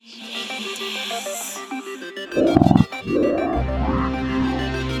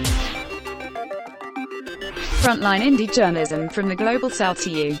Frontline indie journalism from the global south to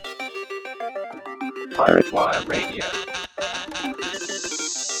you. Pirate Wire Radio.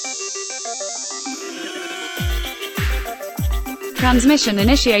 Transmission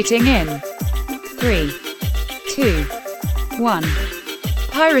initiating in 3, 2, 1.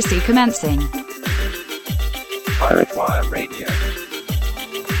 Piracy commencing. Pirate Wire Radio.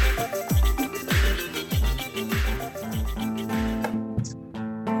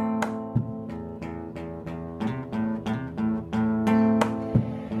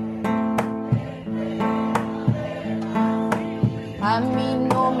 A mí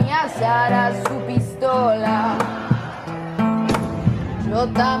no me asará su pistola.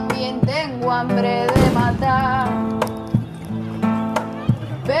 Yo también tengo hambre de matar.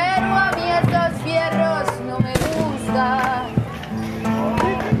 Pero a mí estos fierros no me gustan.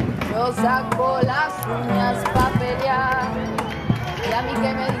 Yo saco las uñas pa' pelear. Y a mí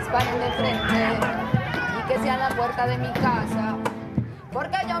que me disparen de frente y que sean la puerta de mi casa.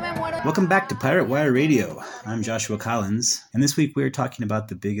 Welcome back to Pirate Wire Radio. I'm Joshua Collins, and this week we're talking about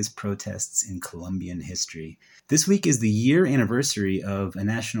the biggest protests in Colombian history. This week is the year anniversary of a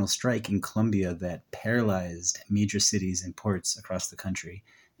national strike in Colombia that paralyzed major cities and ports across the country,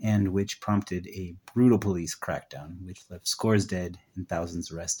 and which prompted a brutal police crackdown, which left scores dead and thousands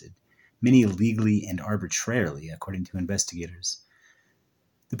arrested, many illegally and arbitrarily, according to investigators.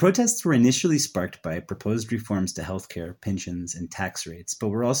 The protests were initially sparked by proposed reforms to healthcare, pensions, and tax rates, but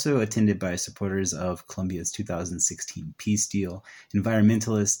were also attended by supporters of Colombia's 2016 peace deal,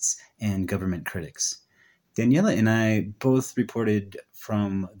 environmentalists, and government critics. Daniela and I both reported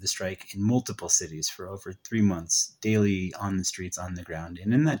from the strike in multiple cities for over 3 months, daily on the streets, on the ground.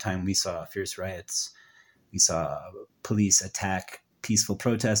 And in that time, we saw fierce riots. We saw police attack peaceful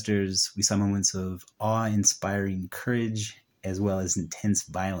protesters. We saw moments of awe-inspiring courage, as well as intense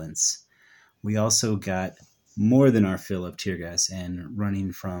violence. We also got more than our fill of tear gas and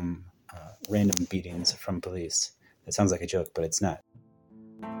running from random beatings from police. That sounds like a joke, but it's not.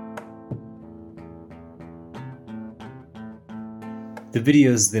 The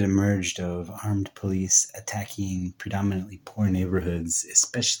videos that emerged of armed police attacking predominantly poor neighborhoods,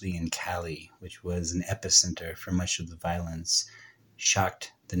 especially in Cali, which was an epicenter for much of the violence,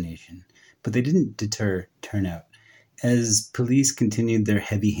 shocked the nation. But they didn't deter turnout. As police continued their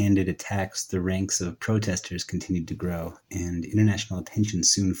heavy-handed attacks, the ranks of protesters continued to grow, and international attention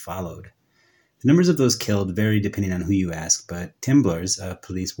soon followed. The numbers of those killed vary depending on who you ask, but Temblors, a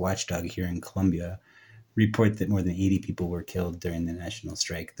police watchdog here in Colombia, report that more than 80 people were killed during the national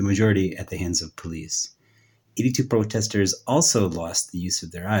strike, the majority at the hands of police. 82 protesters also lost the use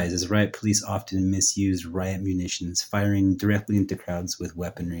of their eyes, as riot police often misused riot munitions, firing directly into crowds with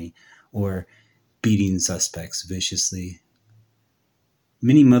weaponry, or beating suspects viciously.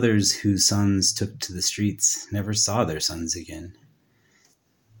 Many mothers whose sons took to the streets never saw their sons again.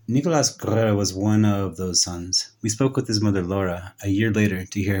 Nicolas Guerrero was one of those sons. We spoke with his mother Laura a year later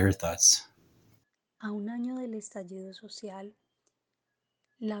to hear her thoughts. 1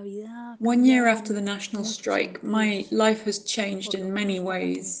 year after the national strike, my life has changed in many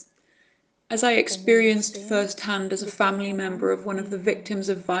ways. As I experienced firsthand as a family member of one of the victims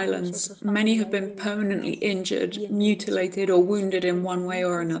of violence, many have been permanently injured, mutilated, or wounded in one way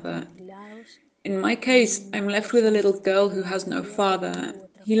or another. In my case, I'm left with a little girl who has no father.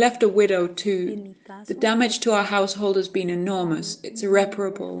 He left a widow too. The damage to our household has been enormous. It's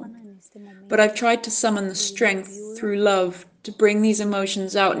irreparable. But I've tried to summon the strength through love to bring these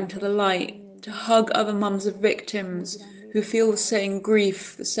emotions out into the light, to hug other mums of victims who feel the same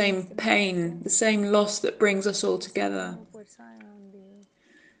grief, the same pain, the same loss that brings us all together.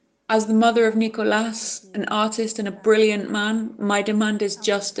 As the mother of Nicolas, an artist and a brilliant man, my demand is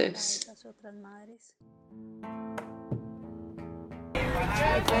justice.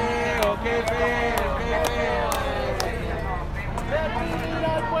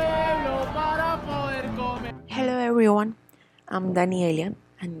 Hello everyone, I'm Daniela,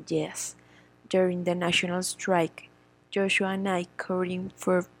 and yes, during the national strike, Joshua and I covered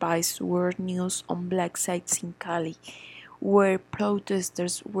for Vice World News on black sites in Cali, where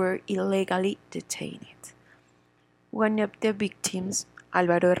protesters were illegally detained. One of the victims,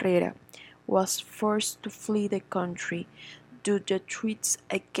 Álvaro Herrera, was forced to flee the country due to threats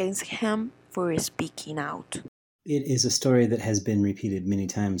against him for speaking out. It is a story that has been repeated many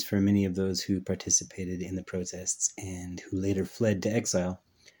times for many of those who participated in the protests and who later fled to exile.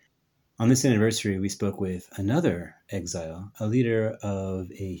 On this anniversary, we spoke with another exile, a leader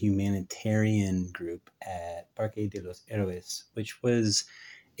of a humanitarian group at Parque de los Héroes, which was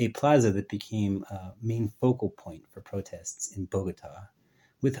a plaza that became a main focal point for protests in Bogota.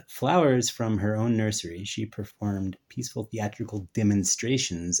 With flowers from her own nursery, she performed peaceful theatrical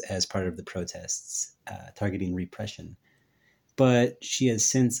demonstrations as part of the protests, targeting repression. But she has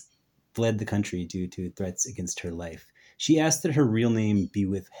since fled the country due to threats against her life. She asked that her real name be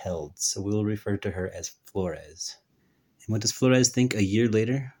withheld, so we will refer to her as Flores. And what does Flores think a year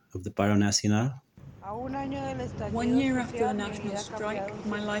later of the Paro Nacional? 1 year after the national strike,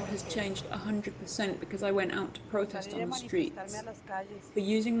 my life has changed 100% because I went out to protest on the streets. For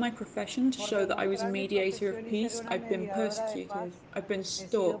using my profession to show that I was a mediator of peace, I've been persecuted, I've been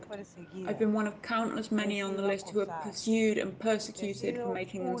stalked, I've been one of countless many on the list who are pursued and persecuted for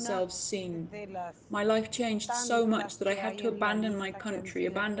making themselves seen. My life changed so much that I had to abandon my country,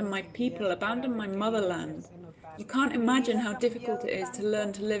 abandon my people, abandon my motherland. You can't imagine how difficult it is to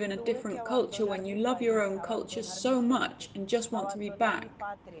learn to live in a different culture when you love your own culture so much and just want to be back.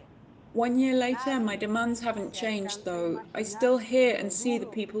 1 year later, my demands haven't changed though. I still hear and see the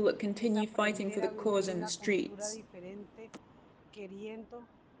people that continue fighting for the cause in the streets.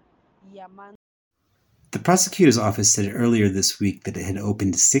 The prosecutor's office said earlier this week that it had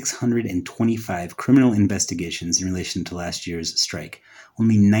opened 625 criminal investigations in relation to last year's strike.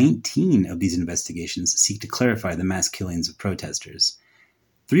 Only 19 of these investigations seek to clarify the mass killings of protesters.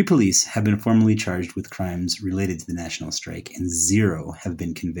 3 police have been formally charged with crimes related to the national strike, and 0 have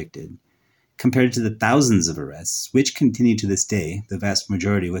been convicted. Compared to the thousands of arrests, which continue to this day, the vast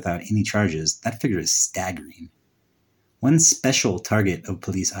majority without any charges, that figure is staggering. One special target of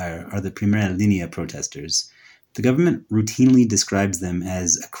police ire are the Primera Línea protesters. The government routinely describes them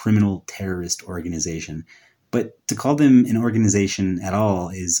as a criminal terrorist organization, but to call them an organization at all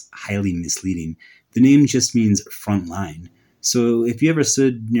is highly misleading. The name just means front line. So if you ever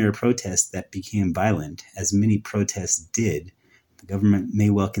stood near a protest that became violent, as many protests did, the government may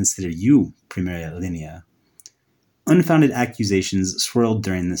well consider you Primera Línea. Unfounded accusations swirled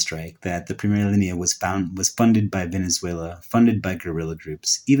during the strike that the Primera Línea was funded by Venezuela, funded by guerrilla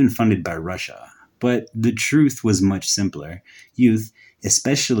groups, even funded by Russia. But the truth was much simpler. Youth,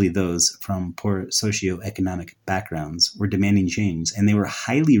 especially those from poor socioeconomic backgrounds, were demanding change, and they were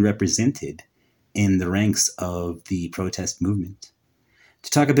highly represented in the ranks of the protest movement. To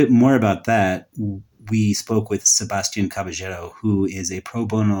talk a bit more about that, we spoke with Sebastian Caballero, who is a pro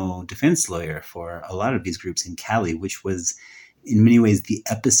bono defense lawyer for a lot of these groups in Cali, which was in many ways the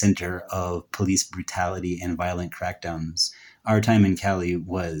epicenter of police brutality and violent crackdowns. Our time in Cali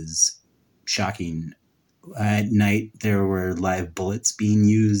was shocking. At night, there were live bullets being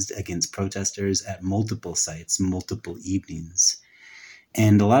used against protesters at multiple sites, multiple evenings.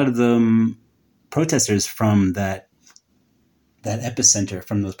 And a lot of them, protesters from that epicenter,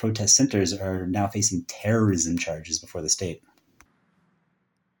 from those protest centers, are now facing terrorism charges before the state.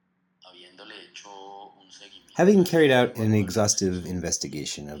 Having carried out an exhaustive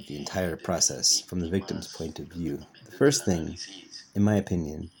investigation of the entire process from the victim's point of view, the first thing, in my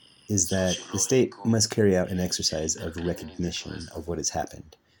opinion, is that the state must carry out an exercise of recognition of what has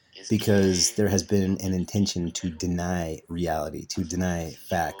happened, because there has been an intention to deny reality, to deny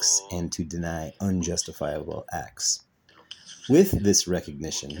facts, and to deny unjustifiable acts. With this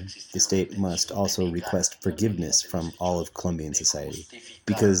recognition, the state must also request forgiveness from all of Colombian society,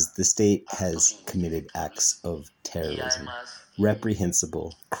 because the state has committed acts of terrorism,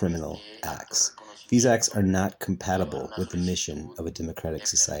 reprehensible criminal acts. These acts are not compatible with the mission of a democratic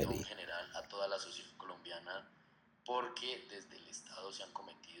society.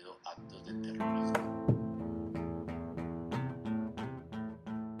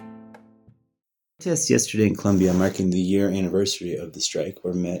 Protests yesterday in Colombia, marking the year anniversary of the strike,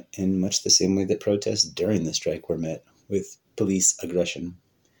 were met in much the same way that protests during the strike were met, with police aggression.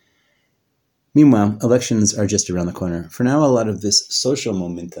 Meanwhile, elections are just around the corner. For now, a lot of this social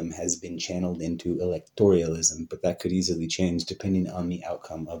momentum has been channeled into electoralism, but that could easily change depending on the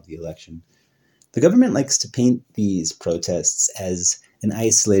outcome of the election. The government likes to paint these protests as an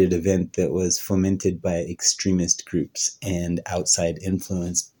isolated event that was fomented by extremist groups and outside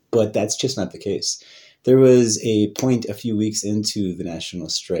influence, but that's just not the case. There was a point a few weeks into the national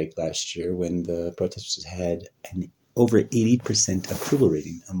strike last year when the protesters had an over 80% approval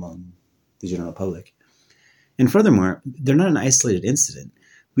rating among the general public. And furthermore, they're not an isolated incident.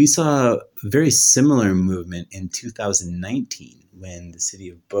 We saw a very similar movement in 2019 when the city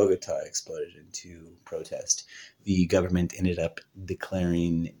of Bogota exploded into protest. The government ended up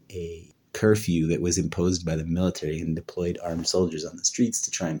declaring a curfew that was imposed by the military and deployed armed soldiers on the streets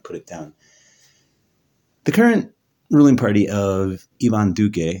to try and put it down. The current ruling party of Iván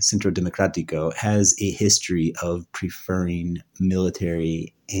Duque, Centro Democrático, has a history of preferring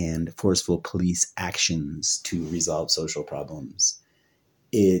military and forceful police actions to resolve social problems.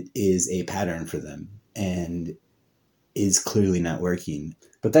 It is a pattern for them and is clearly not working.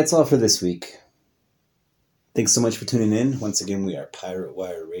 But that's all for this week. Thanks so much for tuning in. Once again, we are Pirate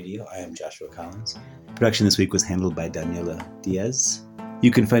Wire Radio. I am Joshua Collins. Production this week was handled by Daniela Diaz. You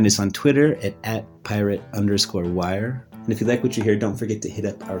can find us on Twitter at pirate_wire. And if you like what you hear, don't forget to hit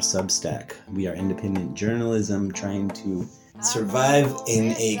up our Substack. We are independent journalism trying to survive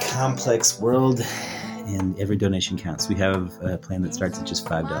in a complex world, and every donation counts. We have a plan that starts at just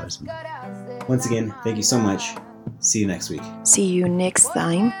 $5 a month. Once again, thank you so much. See you next week. See you next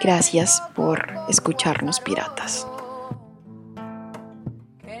time. Gracias por escucharnos, piratas.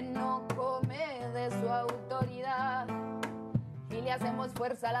 Hacemos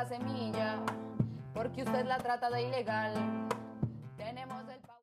fuerza a la semilla, porque usted la trata de ilegal.